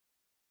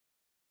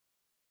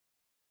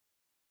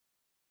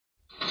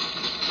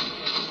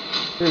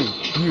Hey,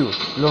 you,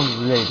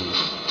 young lady.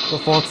 The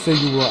folks say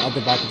you were at the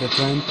back of the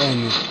train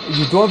and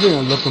you drove in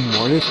a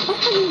locomotive. Oh,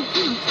 honey,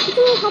 gosh, could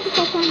you help us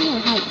get down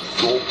your house?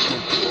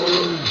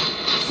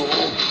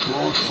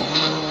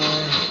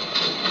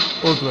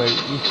 Alright,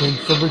 you can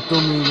somebody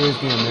tell me where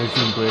the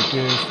American break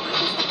is?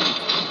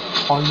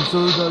 I'm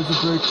sorry guys, the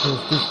break, cause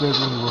this red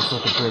one looks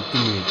like a break to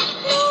me.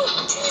 No,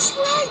 she's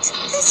right.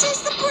 This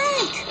is the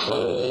break.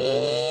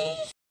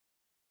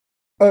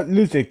 At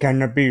least it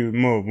cannot be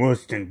more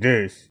worse than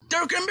this.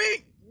 There can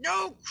be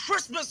no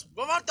Christmas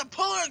without the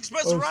Polar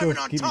Express Also, arriving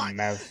on keep your time.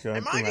 mouth shut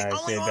Am I when the I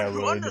only say one that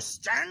who word.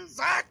 understands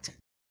that?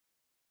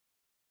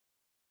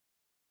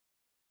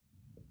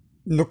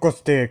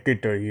 Locoste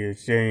Kita here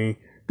saying,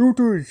 due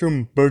to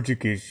some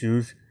budget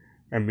issues,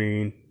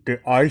 the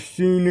ice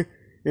scene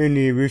and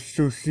the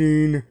visual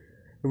scene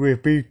will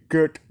be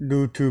cut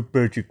due to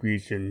budget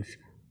reasons.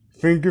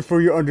 Thank you for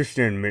your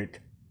understanding.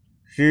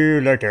 See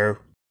you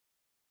later.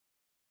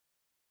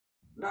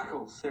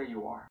 Knuckles, there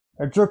you are.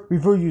 Chuck,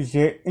 before you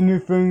say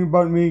anything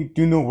about me,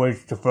 do you know where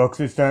the fox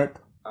is at?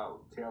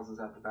 Oh, Tails is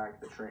at the back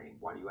of the train.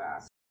 Why do you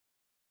ask?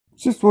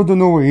 Just want to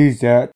know where he's at.